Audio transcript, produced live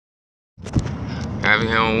Happy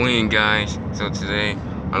Halloween, guys. So today,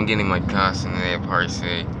 I'm getting my costume today at Party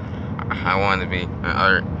City. I wanted to be,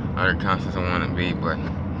 other costumes I wanted to be, but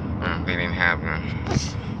they didn't have them.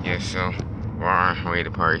 Yeah, so we're on our way to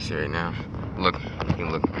Party City right now. Look, you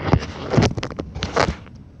can look right here.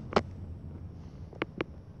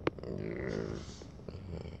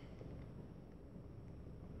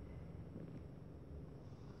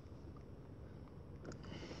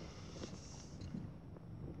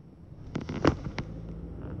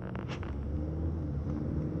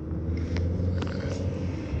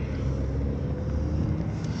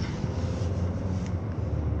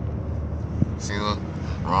 See, look,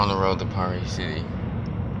 we're on the road to Party City.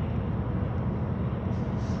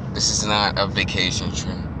 This is not a vacation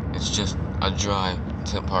trip. It's just a drive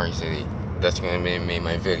to Party City. That's gonna be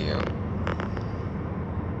my video.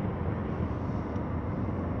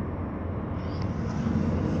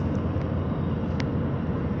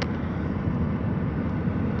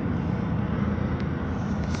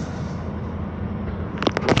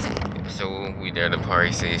 So we'll be there to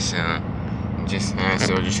Party City soon.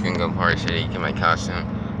 So we're just gonna go to Party City, get my costume.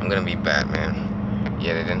 I'm gonna be Batman.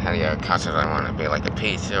 Yeah, they didn't have the costumes I want to be, like a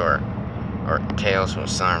pizza or Tails from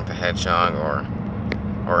Sonic the Hedgehog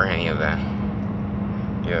or any of that.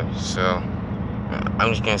 Yeah, so I'm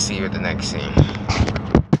just gonna see you at the next scene.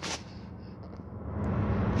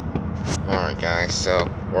 Alright guys, so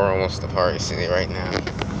we're almost to Party City right now.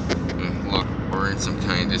 Look, we're in some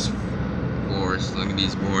kind of this forest. Look at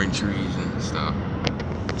these boring trees and stuff.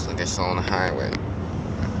 It's like I saw on the highway.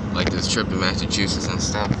 Like this trip to Massachusetts and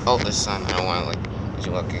stuff. Oh, the sun. I don't want to let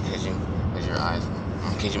you look because your eyes,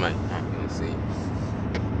 because you might not be able to see.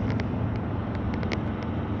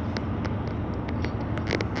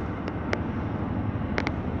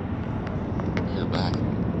 Here's the back.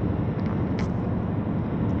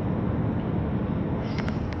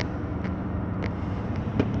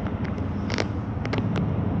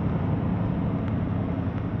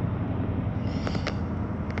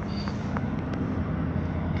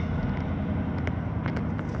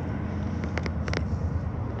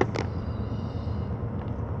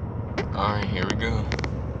 Alright, here we go.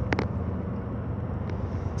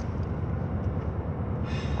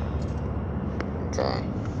 So,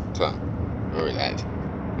 remember that.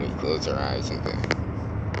 We close our eyes and then.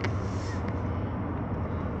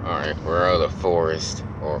 Alright, we're out of the forest.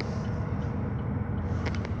 Oh,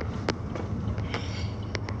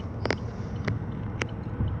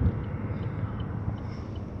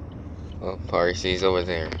 Party City's over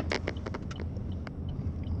there.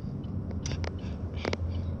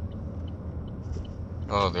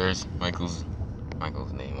 Oh, there's Michael's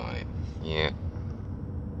name on it. Yeah.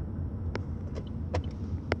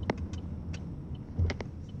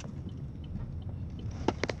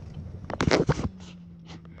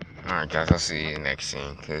 Alright guys, I'll see you in the next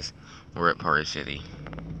scene, because we're at Party City.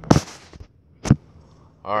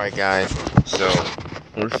 Alright guys, so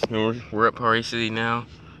we're at Party City now,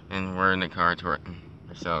 and we're in the car to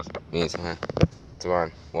ourselves. Means,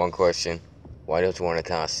 Devon, one question. Why don't you want a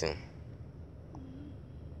costume?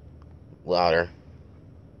 Louder.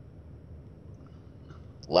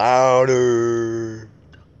 Louder.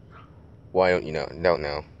 Why don't you know? Don't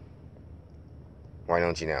know. Why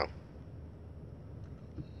don't you know?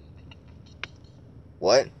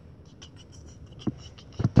 What?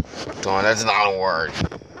 Dawn, that's not a word.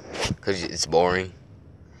 Because it's boring.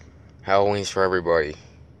 Halloween's for everybody.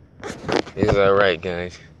 Is that right,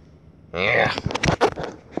 guys? Yeah.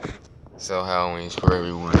 So Halloween's for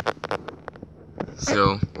everyone.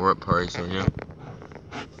 So, we're at Party City, yeah.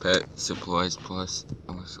 Pet Supplies Plus.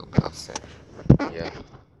 I'm so upset. Yeah.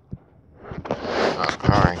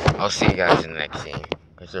 Alright, I'll see you guys in the next scene.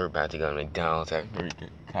 Because we're about to go to McDonald's after we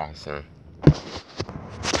get costume.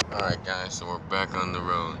 Alright guys, so we're back on the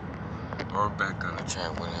road. Or back on the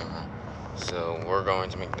track, whatever. So, we're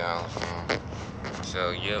going to McDonald's now.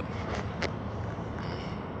 So, yep.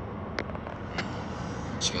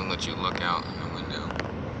 Just gonna let you look out in the window.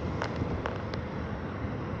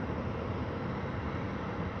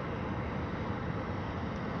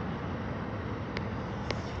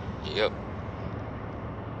 Yep.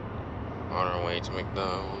 On our way to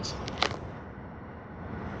McDonald's.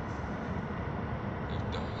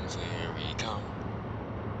 McDonald's, here we come.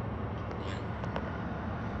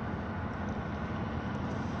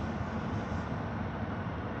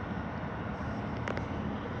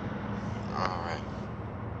 Alright.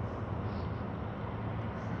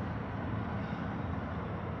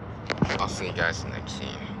 I'll see you guys in the next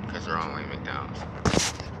scene, because we're on the way to McDonald's.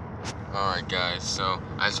 Alright guys, so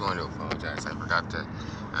I just wanted to apologize. I forgot to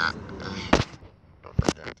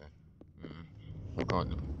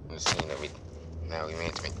record the scene that we Now we made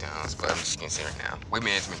it to McDonald's, but I'm just gonna say right now, we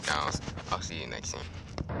made it to McDonald's. I'll see you next scene.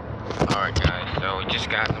 Alright guys, so we just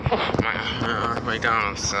got my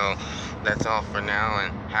McDonald's, so that's all for now,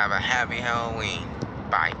 and have a happy Halloween.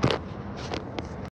 Bye.